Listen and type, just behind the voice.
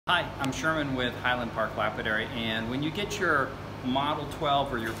Hi, I'm Sherman with Highland Park Lapidary, and when you get your Model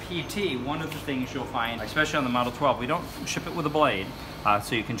 12 or your PT, one of the things you'll find, especially on the Model 12, we don't ship it with a blade,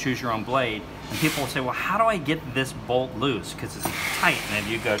 so you can choose your own blade. And people will say, well, how do I get this bolt loose? Because it's tight, and if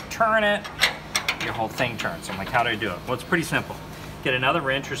you go turn it, your whole thing turns. I'm like, how do I do it? Well, it's pretty simple. Get another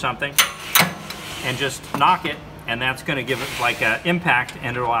wrench or something, and just knock it, and that's going to give it like an impact,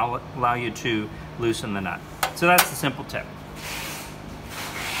 and it'll allow you to loosen the nut. So that's the simple tip.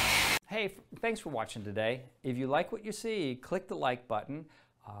 Hey, thanks for watching today. If you like what you see, click the like button.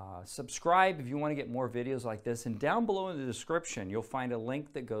 Subscribe if you want to get more videos like this. And down below in the description, you'll find a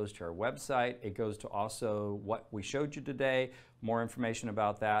link that goes to our website. It goes to also what we showed you today, more information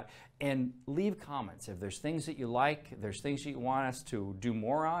about that. And leave comments. If there's things that you like, if there's things that you want us to do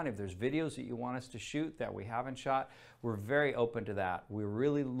more on, if there's videos that you want us to shoot that we haven't shot, we're very open to that. We're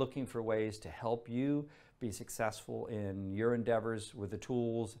really looking for ways to help you be successful in your endeavors with the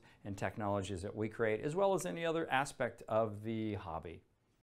tools and technologies that we create, as well as any other aspect of the hobby.